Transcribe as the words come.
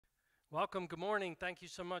Welcome, good morning. Thank you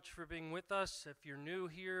so much for being with us. If you're new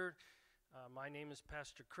here, my name is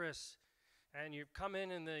Pastor Chris, and you've come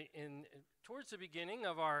in towards the beginning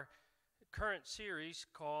of our current series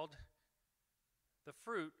called The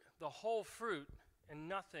Fruit, the Whole Fruit, and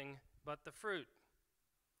Nothing But the Fruit.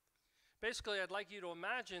 Basically, I'd like you to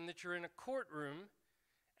imagine that you're in a courtroom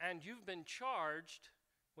and you've been charged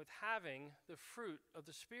with having the fruit of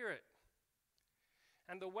the Spirit.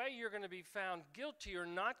 And the way you're going to be found guilty or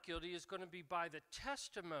not guilty is going to be by the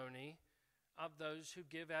testimony of those who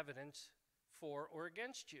give evidence for or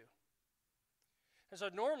against you. And so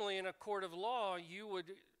normally in a court of law,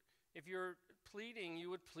 if you're pleading, you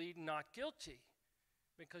would plead not guilty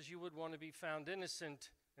because you would want to be found innocent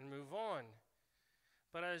and move on.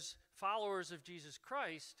 But as followers of Jesus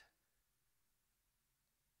Christ,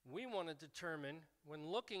 we want to determine, when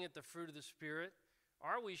looking at the fruit of the Spirit,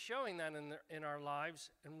 are we showing that in our lives,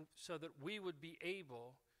 and so that we would be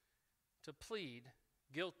able to plead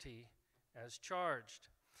guilty as charged?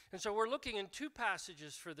 And so we're looking in two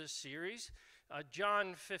passages for this series,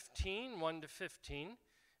 John 15, 1 to 15,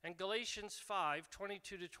 and Galatians 5,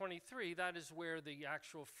 22 to 23. That is where the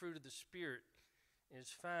actual fruit of the Spirit is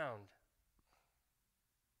found.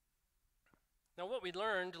 Now what we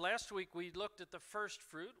learned, last week we looked at the first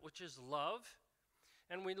fruit, which is love.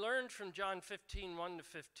 And we learned from John 15, 1 to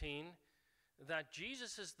 15, that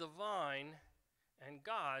Jesus is the vine and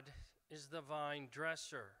God is the vine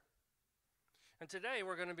dresser. And today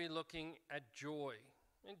we're going to be looking at joy.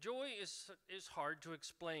 And joy is hard to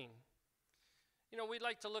explain. You know, we'd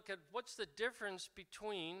like to look at what's the difference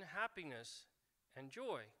between happiness and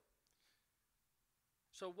joy.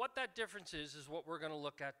 So what that difference is what we're going to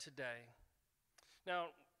look at today. Now,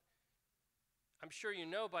 I'm sure you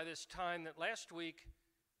know by this time that last week,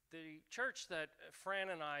 the church that Fran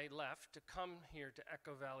and I left to come here to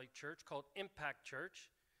Echo Valley Church, called Impact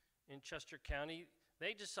Church in Chester County,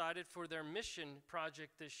 they decided for their mission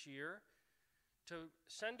project this year to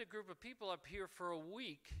send a group of people up here for a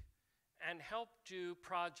week and help do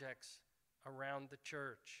projects around the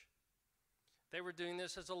church. They were doing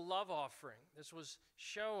this as a love offering. This was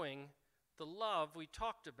showing the love we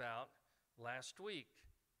talked about last week.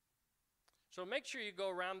 So make sure you go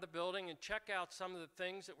around the building and check out some of the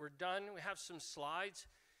things that were done. We have some slides,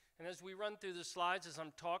 and as we run through the slides, as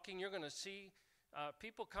I'm talking, you're going to see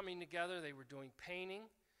people coming together. They were doing painting.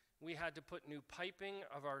 We had to put new piping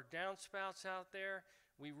of our downspouts out there.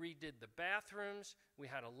 We redid the bathrooms. We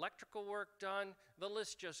had electrical work done. The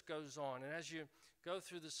list just goes on. And as you go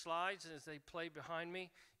through the slides, and as they play behind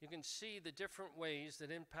me, you can see the different ways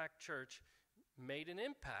that Impact Church made an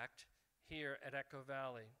impact here at Echo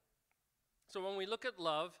Valley. So when we look at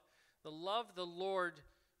love the Lord,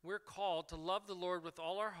 we're called to love the Lord with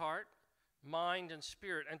all our heart, mind, and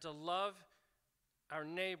spirit, and to love our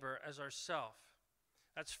neighbor as ourself.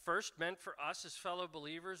 That's first meant for us as fellow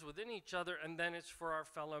believers within each other, and then it's for our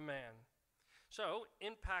fellow man. So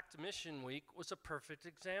Impact Mission Week was a perfect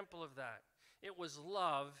example of that. It was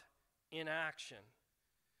love in action.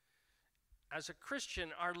 As a Christian,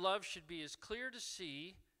 our love should be as clear to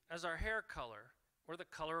see as our hair color or the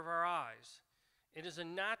color of our eyes. It is a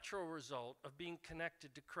natural result of being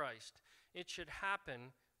connected to Christ. It should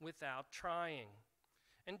happen without trying.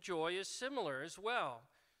 And joy is similar as well.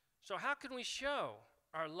 So how can we show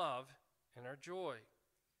our love and our joy?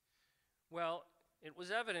 Well, it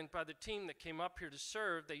was evident by the team that came up here to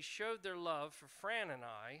serve. They showed their love for Fran and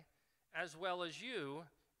I, as well as you,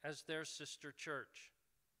 as their sister church.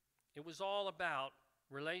 It was all about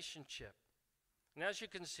relationship. And as you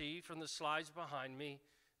can see from the slides behind me,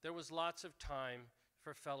 there was lots of time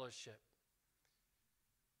for fellowship.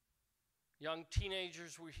 Young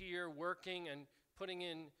teenagers were here working and putting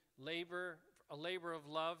in a labor of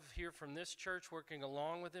love here from this church, working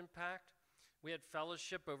along with Impact. We had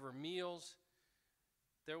fellowship over meals.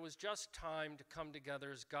 There was just time to come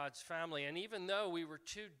together as God's family. And even though we were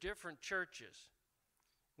two different churches,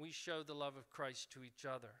 we showed the love of Christ to each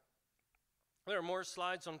other. There are more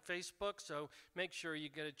slides on Facebook, so make sure you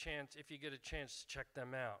get a chance, if you get a chance, to check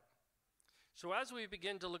them out. So as we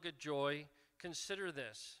begin to look at joy, consider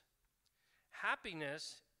this.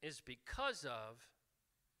 Happiness is because of,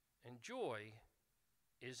 and joy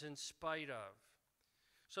is in spite of.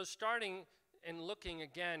 So starting and looking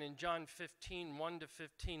again in John 15, 1 to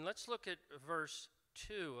 15, let's look at verse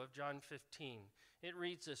 2 of John 15. It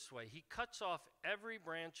reads this way: He cuts off every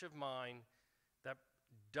branch of mine that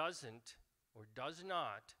doesn't or does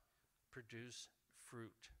not produce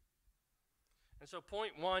fruit. And so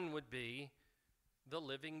point one would be the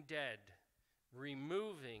living dead,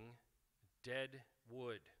 removing dead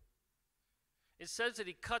wood. It says that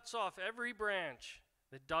he cuts off every branch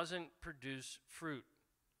that doesn't produce fruit.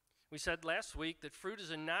 We said last week that fruit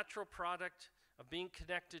is a natural product of being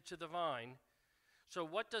connected to the vine. So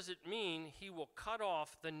what does it mean he will cut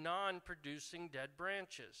off the non-producing dead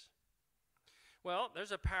branches? Well,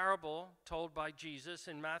 there's a parable told by Jesus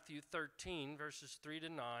in Matthew 13, verses 3 to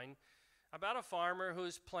 9, about a farmer who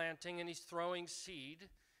is planting and he's throwing seed,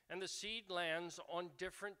 and the seed lands on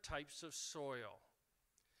different types of soil.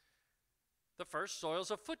 The first soil is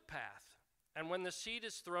a footpath, and when the seed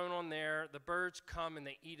is thrown on there, the birds come and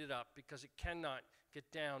they eat it up because it cannot get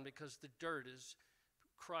down because the dirt is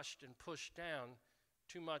crushed and pushed down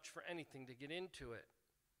too much for anything to get into it.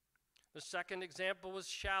 The second example was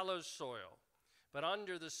shallow soil, but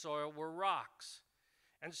under the soil were rocks.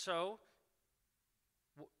 And so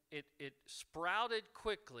it sprouted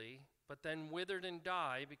quickly, but then withered and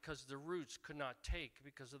died because the roots could not take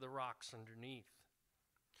because of the rocks underneath.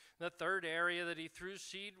 The third area that he threw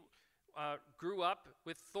seed grew up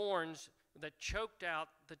with thorns that choked out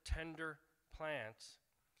the tender plants.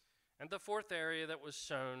 And the fourth area that was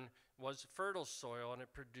sown was fertile soil, and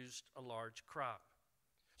it produced a large crop.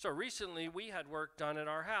 So recently we had work done at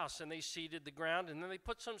our house, and they seeded the ground, and then they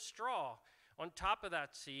put some straw on top of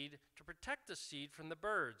that seed to protect the seed from the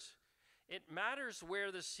birds. It matters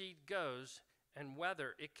where the seed goes and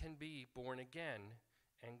whether it can be born again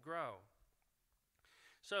and grow.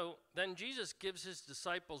 So then Jesus gives his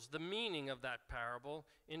disciples the meaning of that parable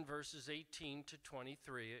in verses 18 to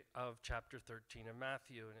 23 of chapter 13 of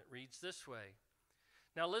Matthew, and it reads this way.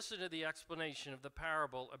 Now listen to the explanation of the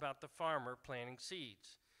parable about the farmer planting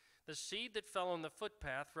seeds. The seed that fell on the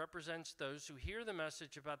footpath represents those who hear the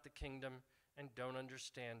message about the kingdom and don't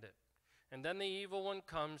understand it. And then the evil one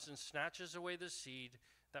comes and snatches away the seed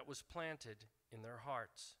that was planted in their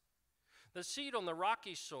hearts. The seed on the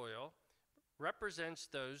rocky soil represents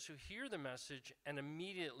those who hear the message and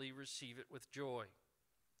immediately receive it with joy.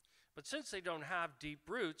 But since they don't have deep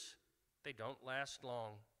roots, they don't last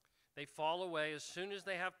long. They fall away as soon as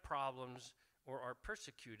they have problems or are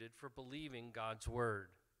persecuted for believing God's word.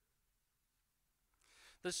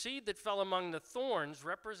 The seed that fell among the thorns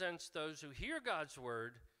represents those who hear God's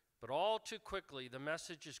word, but all too quickly the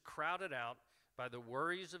message is crowded out by the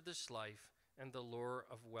worries of this life and the lure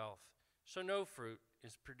of wealth, so no fruit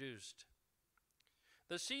is produced.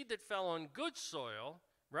 The seed that fell on good soil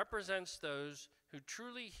represents those who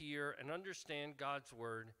truly hear and understand God's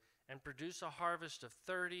word and produce a harvest of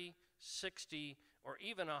 30, 60, or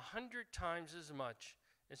even 100 times as much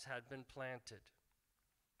as had been planted.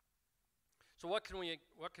 So what can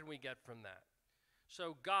we get from that?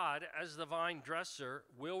 So God, as the vine dresser,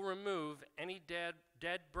 will remove any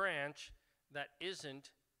dead branch that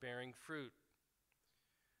isn't bearing fruit.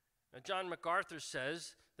 Now, John MacArthur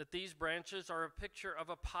says that these branches are a picture of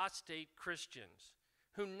apostate Christians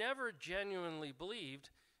who never genuinely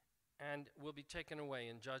believed and will be taken away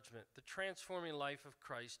in judgment. The transforming life of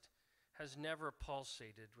Christ has never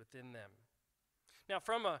pulsated within them. Now,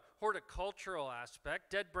 from a horticultural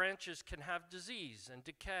aspect, dead branches can have disease and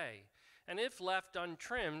decay, and if left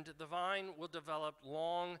untrimmed, the vine will develop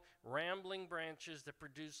long, rambling branches that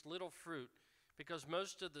produce little fruit because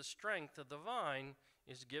most of the strength of the vine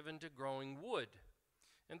is given to growing wood,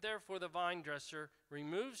 and therefore the vine dresser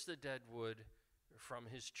removes the dead wood from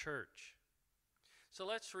his church. So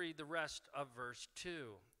let's read the rest of verse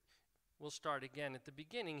 2. We'll start again at the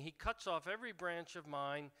beginning. He cuts off every branch of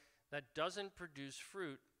mine that doesn't produce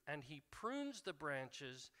fruit, and he prunes the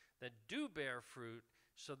branches that do bear fruit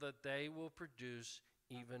so that they will produce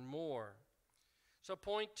even more. So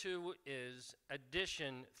point 2 is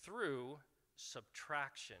addition through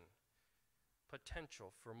subtraction,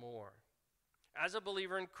 potential for more. As a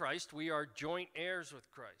believer in Christ, we are joint heirs with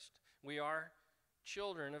Christ. We are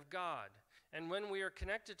children of God. And when we are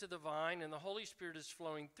connected to the vine and the Holy Spirit is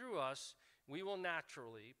flowing through us, we will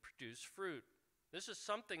naturally produce fruit. This is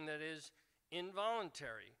something that is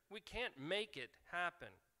involuntary. We can't make it happen.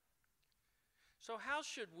 So how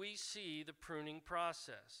should we see the pruning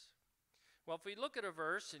process? Well, if we look at a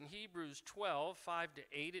verse in Hebrews 12, 5 to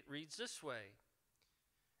 8, it reads this way.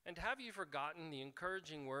 And have you forgotten the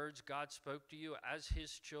encouraging words God spoke to you as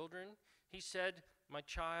his children? He said, my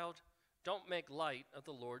child, don't make light of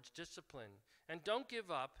the Lord's discipline, and don't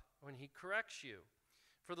give up when he corrects you.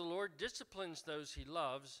 For the Lord disciplines those he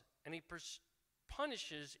loves, and he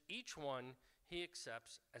punishes each one he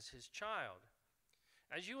accepts as his child.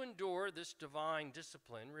 As you endure this divine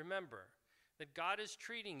discipline, remember that God is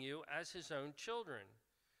treating you as his own children.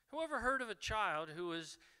 Who ever heard of a child who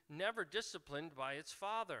is never disciplined by its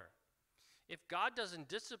father? If God doesn't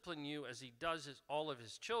discipline you as he does all of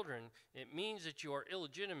his children, it means that you are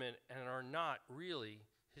illegitimate and are not really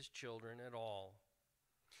his children at all.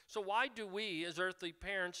 So why do we, as earthly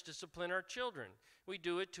parents, discipline our children? We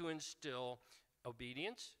do it to instill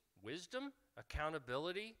obedience, wisdom,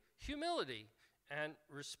 accountability, humility, and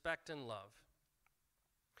respect and love.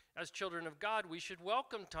 As children of God, we should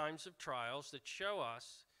welcome times of trials that show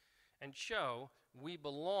us and show we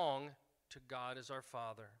belong to God as our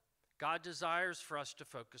Father. God desires for us to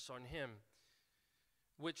focus on Him,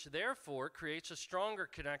 which therefore creates a stronger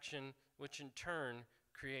connection, which in turn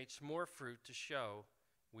creates more fruit to show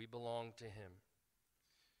we belong to Him.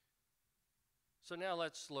 So now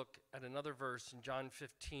let's look at another verse in John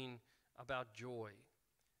 15 about joy.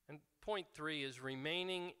 And point 3 is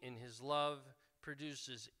remaining in His love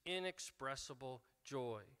produces inexpressible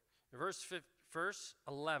joy. Verse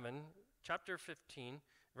 11, chapter 15,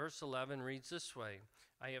 verse 11 reads this way: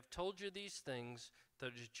 I have told you these things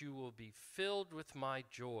that you will be filled with my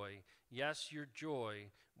joy. Yes, your joy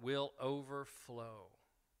will overflow.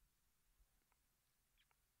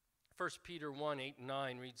 1 Peter 1, 8 and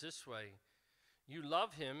 9 reads this way: You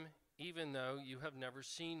love Him even though you have never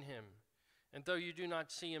seen Him. And though you do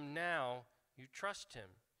not see Him now, you trust Him.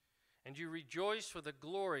 And you rejoice with a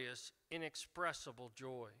glorious, inexpressible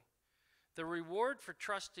joy. The reward for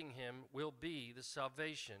trusting Him will be the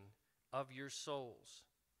salvation of your souls.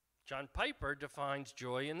 John Piper defines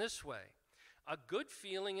joy in this way: a good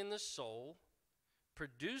feeling in the soul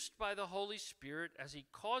produced by the Holy Spirit as He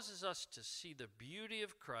causes us to see the beauty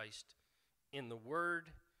of Christ in the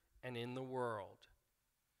Word and in the world.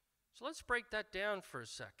 So let's break that down for a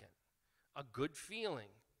second. A good feeling.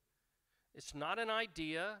 It's not an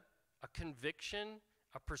idea, a conviction,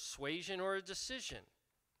 a persuasion, or a decision.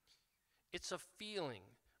 It's a feeling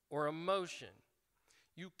or emotion.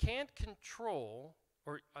 You can't control,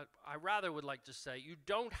 or I rather would like to say, you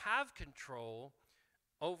don't have control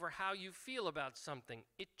over how you feel about something.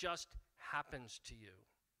 It just happens to you.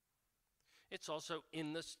 It's also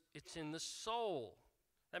in the soul.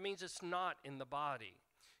 That means it's not in the body.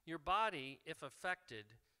 Your body, if affected,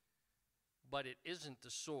 but it isn't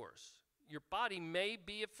the source. Your body may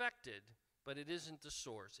be affected, but it isn't the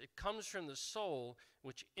source. It comes from the soul,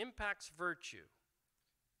 which impacts virtue.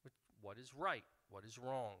 What is right? What is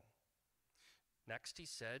wrong? Next, he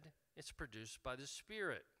said, it's produced by the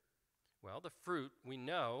Spirit. Well, the fruit, we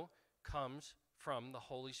know, comes from the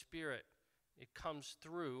Holy Spirit. It comes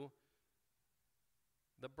through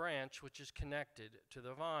the branch which is connected to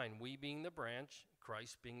the vine. We being the branch,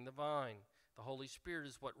 Christ being the vine. The Holy Spirit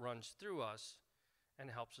is what runs through us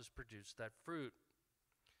and helps us produce that fruit.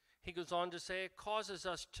 He goes on to say it causes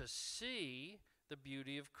us to see the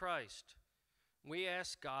beauty of Christ. We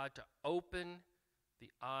ask God to open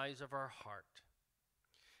the eyes of our heart.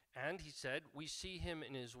 And he said, we see Him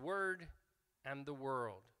in His Word and the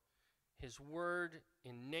world. His Word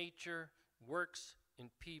in nature, works in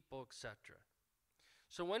people, etc.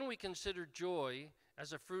 So when we consider joy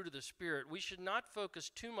as a fruit of the Spirit, we should not focus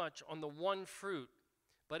too much on the one fruit,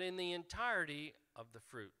 but in the entirety of the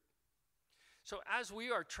fruit. So as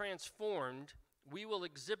we are transformed, we will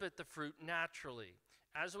exhibit the fruit naturally.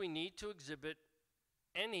 As we need to exhibit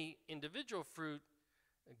any individual fruit,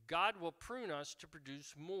 God will prune us to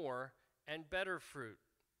produce more and better fruit.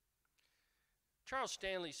 Charles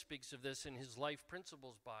Stanley speaks of this in his Life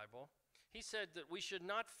Principles Bible. He said that we should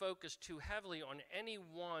not focus too heavily on any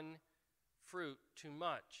one fruit too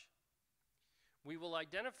much. We will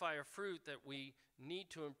identify a fruit that we need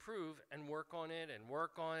to improve and work on it,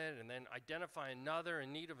 and then identify another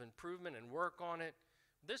in need of improvement and work on it.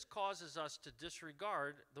 This causes us to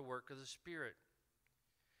disregard the work of the Spirit.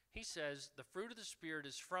 He says the fruit of the Spirit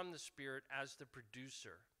is from the Spirit as the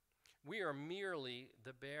producer. We are merely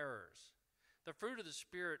the bearers. The fruit of the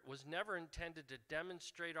Spirit was never intended to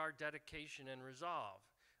demonstrate our dedication and resolve.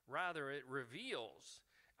 Rather, it reveals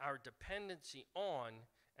our dependency on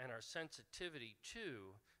and our sensitivity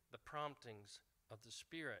to the promptings of the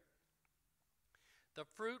Spirit. The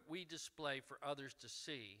fruit we display for others to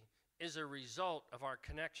see is a result of our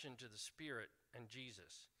connection to the Spirit and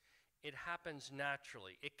Jesus. It happens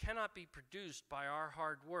naturally. It cannot be produced by our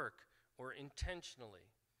hard work or intentionally.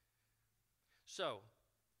 So,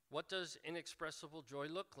 what does inexpressible joy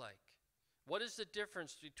look like? What is the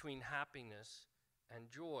difference between happiness and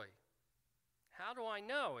joy? How do I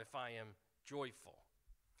know if I am joyful?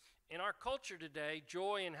 In our culture today,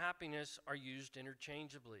 joy and happiness are used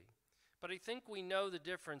interchangeably. But I think we know the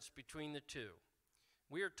difference between the two.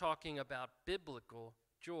 We are talking about biblical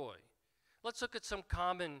joy. Let's look at some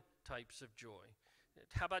common types of joy.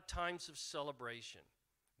 How about times of celebration?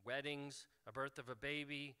 Weddings, a birth of a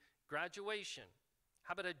baby, graduation.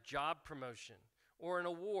 How about a job promotion or an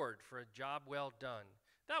award for a job well done?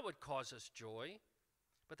 That would cause us joy,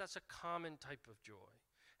 but that's a common type of joy.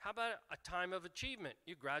 How about a time of achievement?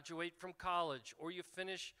 You graduate from college or you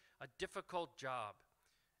finish a difficult job.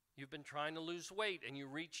 You've been trying to lose weight and you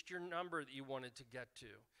reached your number that you wanted to get to.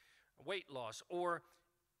 Weight loss. Or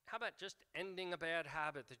how about just ending a bad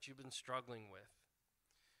habit that you've been struggling with?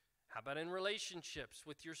 How about in relationships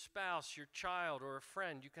with your spouse, your child, or a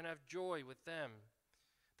friend? You can have joy with them.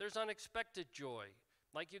 There's unexpected joy,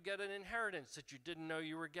 like you get an inheritance that you didn't know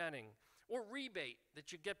you were getting, or rebate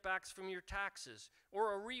that you get back from your taxes,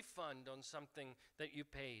 or a refund on something that you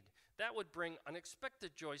paid. That would bring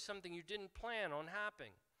unexpected joy, something you didn't plan on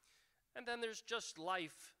happening. And then there's just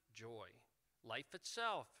life joy, life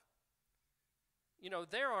itself. You know,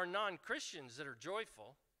 there are non-Christians that are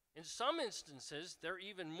joyful. In some instances, they're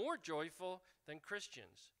even more joyful than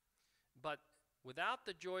Christians. But without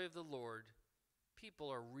the joy of the Lord, people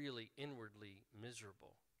are really inwardly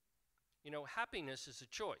miserable. You know, happiness is a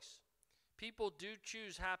choice. People do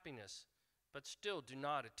choose happiness, but still do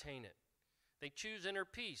not attain it. They choose inner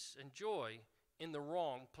peace and joy in the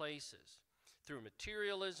wrong places. Through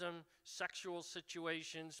materialism, sexual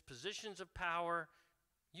situations, positions of power,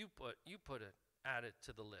 you add it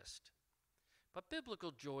to the list. But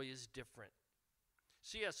biblical joy is different.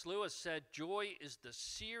 C.S. Lewis said, joy is the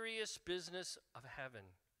serious business of heaven.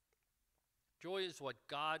 Joy is what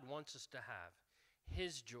God wants us to have,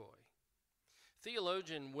 his joy.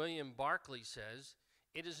 Theologian William Barclay says,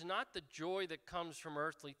 it is not the joy that comes from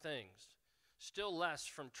earthly things, still less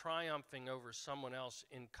from triumphing over someone else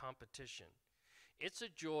in competition. It's a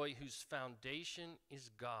joy whose foundation is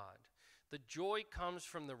God. The joy comes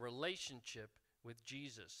from the relationship with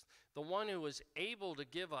Jesus, the one who is able to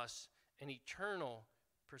give us an eternal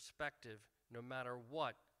perspective no matter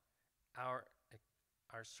what our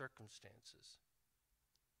circumstances.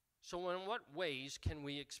 So in what ways can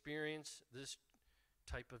we experience this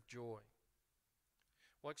type of joy?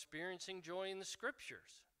 Well, experiencing joy in the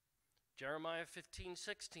scriptures. Jeremiah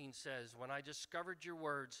 15:16 says, when I discovered your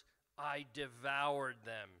words, I devoured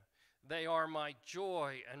them. They are my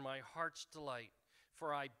joy and my heart's delight.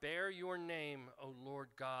 For I bear your name, O Lord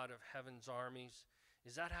God of heaven's armies.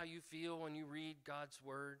 Is that how you feel when you read God's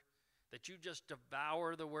word? That you just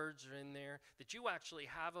devour the words that are in there? That you actually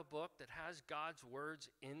have a book that has God's words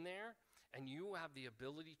in there and you have the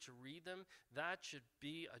ability to read them? That should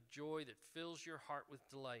be a joy that fills your heart with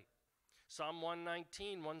delight. Psalm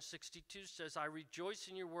 119, 162 says, I rejoice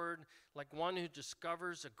in your word like one who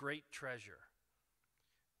discovers a great treasure.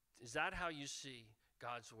 Is that how you see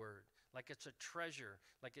God's word? Like it's a treasure,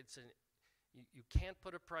 like you can't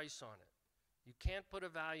put a price on it. You can't put a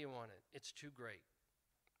value on it. It's too great.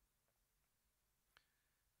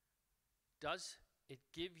 Does it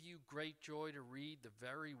give you great joy to read the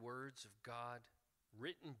very words of God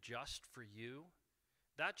written just for you?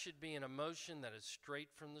 That should be an emotion that is straight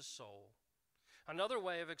from the soul. Another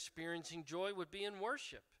way of experiencing joy would be in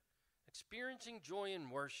worship. Experiencing joy in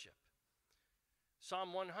worship.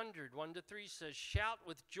 Psalm 100, 1-3 says, shout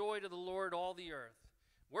with joy to the Lord, all the earth.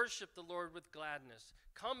 Worship the Lord with gladness.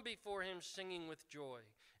 Come before him singing with joy.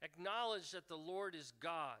 Acknowledge that the Lord is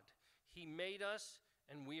God. He made us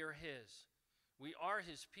and we are his. We are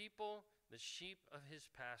his people, the sheep of his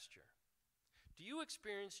pasture. Do you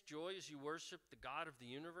experience joy as you worship the God of the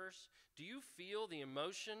universe? Do you feel the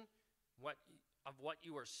emotion of what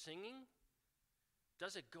you are singing?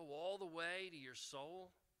 Does it go all the way to your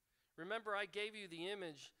soul? Remember, I gave you the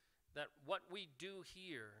image that what we do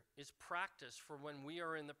here is practice for when we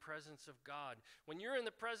are in the presence of God. When you're in the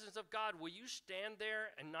presence of God, will you stand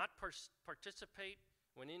there and not participate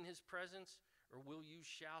when in his presence? Or will you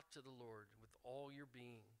shout to the Lord with all your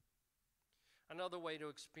being? Another way to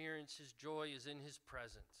experience his joy is in his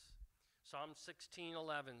presence. Psalm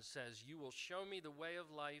 16:11 says, you will show me the way of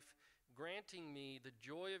life, granting me the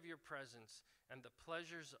joy of your presence and the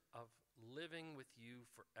pleasures of living with you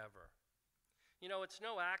forever. You know, it's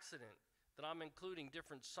no accident that I'm including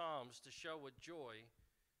different psalms to show what joy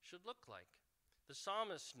should look like. The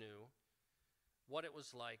psalmist knew what it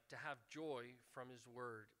was like to have joy from his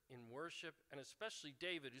word in worship, and especially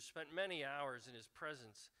David, who spent many hours in his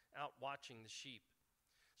presence out watching the sheep.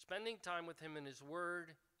 Spending time with him in his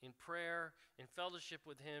word, in prayer, in fellowship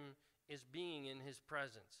with him is being in his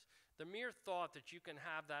presence. The mere thought that you can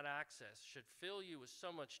have that access should fill you with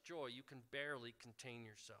so much joy you can barely contain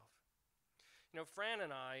yourself. You know, Fran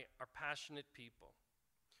and I are passionate people.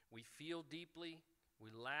 We feel deeply, we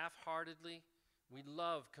laugh heartedly, we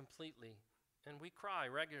love completely, and we cry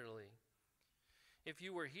regularly. If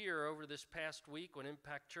you were here over this past week when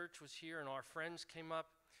Impact Church was here and our friends came up,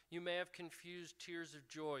 you may have confused tears of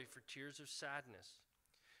joy for tears of sadness.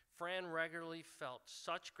 Fran regularly felt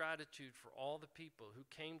such gratitude for all the people who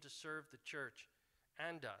came to serve the church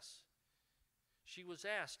and us. She was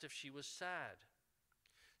asked if she was sad.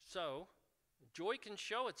 So, joy can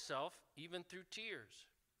show itself even through tears.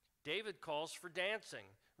 David calls for dancing.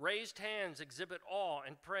 Raised hands exhibit awe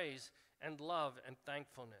and praise and love and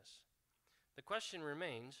thankfulness. The question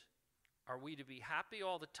remains, are we to be happy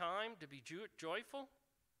all the time, to be joyful?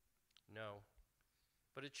 No.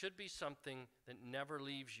 But it should be something that never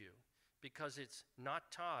leaves you, because it's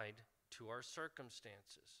not tied to our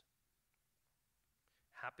circumstances.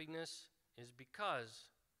 Happiness is because,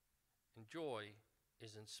 and joy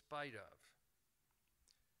is in spite of.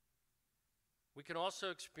 We can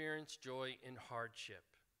also experience joy in hardship.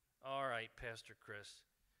 All right, Pastor Chris,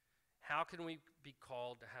 how can we be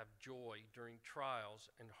called to have joy during trials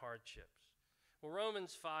and hardships? Well,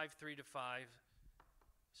 Romans 5:3-5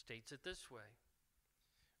 states it this way.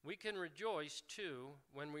 We can rejoice, too,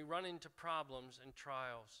 when we run into problems and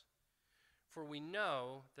trials, for we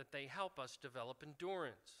know that they help us develop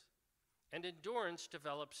endurance. And endurance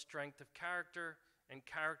develops strength of character, and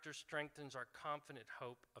character strengthens our confident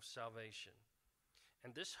hope of salvation.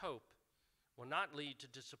 And this hope will not lead to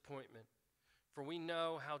disappointment, for we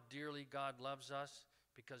know how dearly God loves us,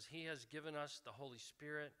 because he has given us the Holy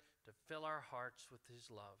Spirit to fill our hearts with his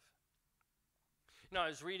love. Now, I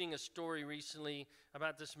was reading a story recently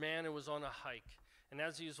about this man who was on a hike, and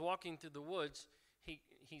as he was walking through the woods,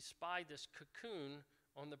 he spied this cocoon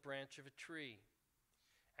on the branch of a tree.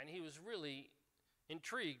 And he was really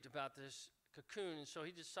intrigued about this cocoon, and so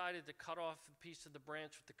he decided to cut off a piece of the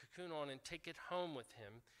branch with the cocoon on and take it home with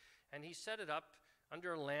him. And he set it up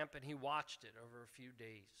under a lamp, and he watched it over a few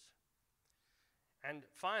days. And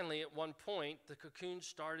finally, at one point, the cocoon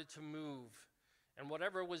started to move, and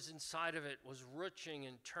whatever was inside of it was retching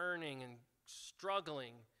and turning and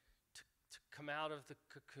struggling to come out of the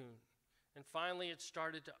cocoon. And finally, it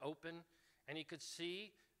started to open, and he could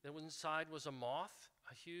see that inside was a moth,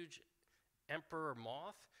 a huge emperor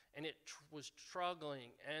moth, and it was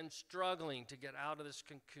struggling and struggling to get out of this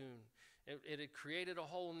cocoon. It had created a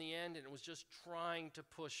hole in the end, and it was just trying to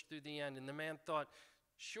push through the end. And the man thought,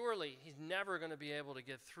 surely he's never going to be able to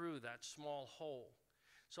get through that small hole,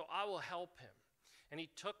 so I will help him. And he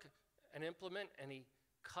took an implement, and he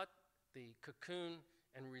cut the cocoon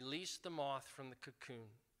and released the moth from the cocoon.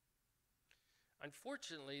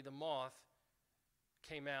 Unfortunately, the moth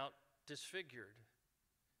came out disfigured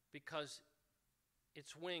because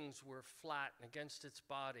its wings were flat against its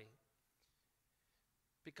body.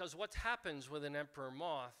 Because what happens with an emperor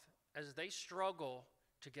moth, as they struggle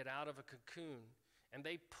to get out of a cocoon and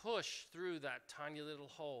they push through that tiny little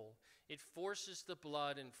hole, it forces the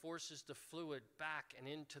blood and forces the fluid back and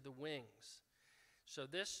into the wings. So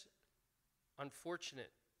this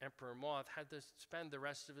unfortunate emperor moth had to spend the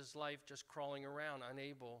rest of his life just crawling around,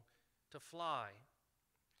 unable to fly.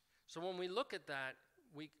 So when we look at that,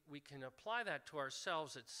 we can apply that to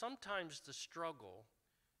ourselves, that sometimes the struggle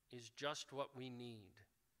is just what we need.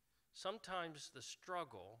 Sometimes the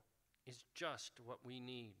struggle is just what we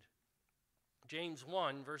need. James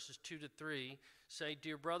 1, verses 2-3 say,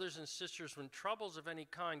 "Dear brothers and sisters, when troubles of any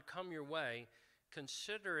kind come your way,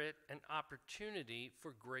 consider it an opportunity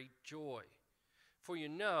for great joy. For you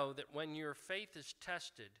know that when your faith is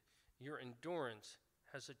tested, your endurance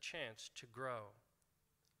has a chance to grow."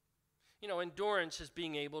 You know, endurance is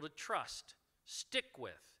being able to trust, stick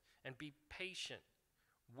with, and be patient,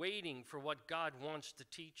 waiting for what God wants to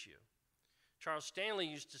teach you. Charles Stanley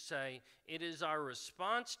used to say, "It is our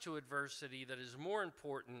response to adversity that is more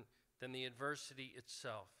important than the adversity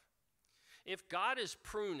itself." If God is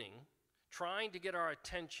pruning, trying to get our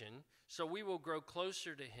attention so we will grow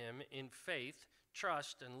closer to him in faith,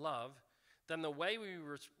 trust, and love, then the way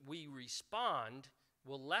we respond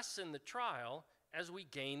will lessen the trial as we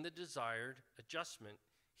gain the desired adjustment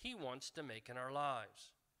he wants to make in our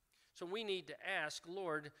lives. So we need to ask,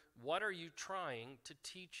 Lord, what are you trying to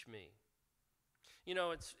teach me? You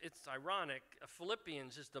know, it's ironic.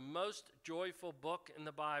 Philippians is the most joyful book in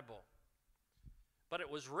the Bible, but it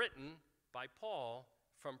was written by Paul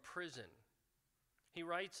from prison. He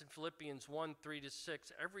writes in Philippians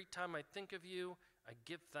 1:3-6, "Every time I think of you, I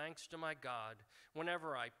give thanks to my God.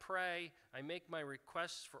 Whenever I pray, I make my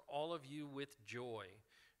requests for all of you with joy.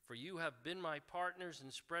 For you have been my partners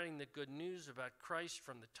in spreading the good news about Christ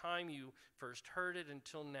from the time you first heard it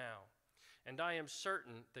until now. And I am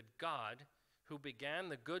certain that God, who began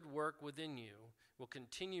the good work within you, will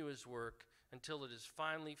continue his work until it is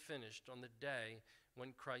finally finished on the day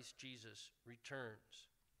when Christ Jesus returns."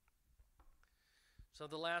 So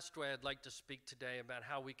the last way I'd like to speak today about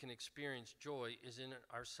how we can experience joy is in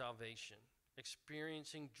our salvation,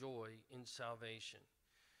 experiencing joy in salvation.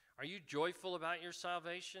 Are you joyful about your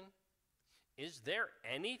salvation? Is there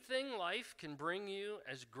anything life can bring you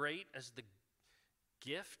as great as the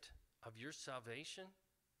gift of your salvation?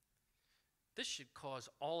 This should cause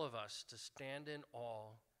all of us to stand in awe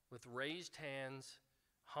with raised hands,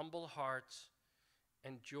 humble hearts,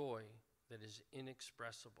 and joy that is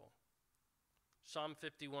inexpressible. Psalm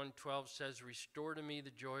 51:12 says, "Restore to me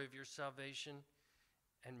the joy of your salvation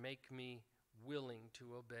and make me willing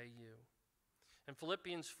to obey you." And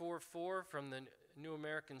Philippians 4:4 from the New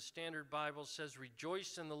American Standard Bible says,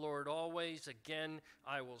 "Rejoice in the Lord always. Again,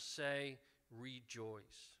 I will say,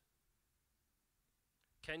 rejoice."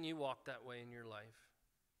 Can you walk that way in your life?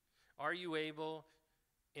 Are you able,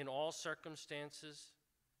 in all circumstances,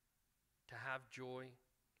 to have joy?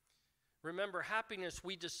 Remember, happiness,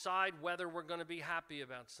 we decide whether we're going to be happy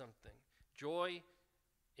about something. Joy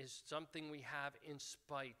is something we have in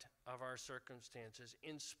spite of our circumstances.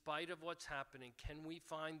 In spite of what's happening, can we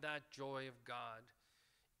find that joy of God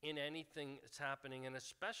in anything that's happening, and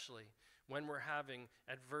especially when we're having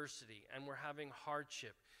adversity and we're having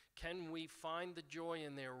hardship? Can we find the joy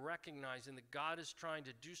in there, recognizing that God is trying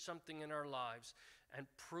to do something in our lives and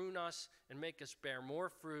prune us and make us bear more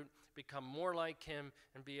fruit, become more like Him,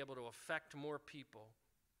 and be able to affect more people?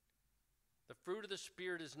 The fruit of the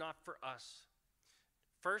Spirit is not for us.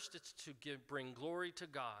 First, it's to bring glory to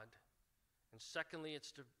God. And secondly,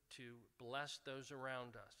 it's to bless those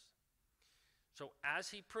around us. So as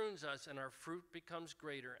He prunes us and our fruit becomes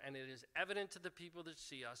greater, and it is evident to the people that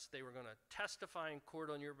see us, they were going to testify in court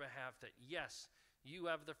on your behalf that, yes, you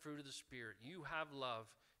have the fruit of the Spirit. You have love.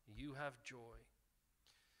 You have joy.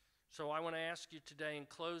 So I want to ask you today in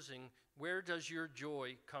closing, where does your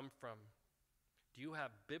joy come from? Do you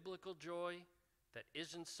have biblical joy that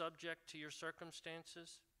isn't subject to your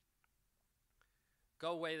circumstances?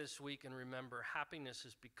 Go away this week and remember, happiness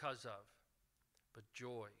is because of, but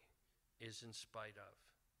joy is in spite of.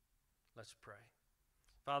 Let's pray.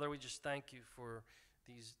 Father, we just thank you for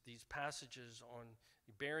these passages on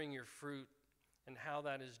bearing your fruit and how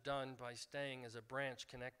that is done by staying as a branch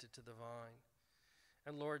connected to the vine.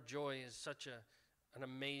 And Lord, joy is such an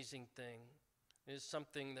amazing thing. It is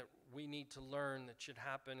something that we need to learn that should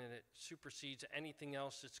happen, and it supersedes anything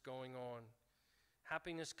else that's going on.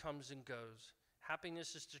 Happiness comes and goes.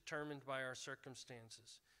 Happiness is determined by our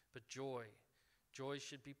circumstances, but joy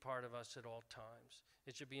should be part of us at all times.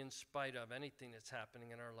 It should be in spite of anything that's happening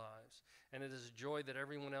in our lives. And it is a joy that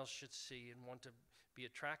everyone else should see and want to be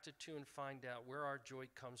attracted to and find out where our joy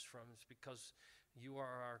comes from. It's because you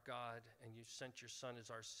are our God and you sent your Son as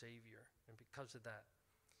our Savior. And because of that,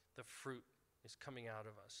 the fruit is coming out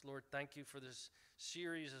of us. Lord, thank you for this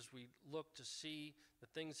series as we look to see the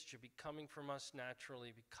things that should be coming from us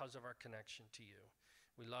naturally because of our connection to you.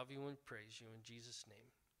 We love you and praise you in Jesus'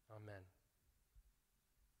 name. Amen.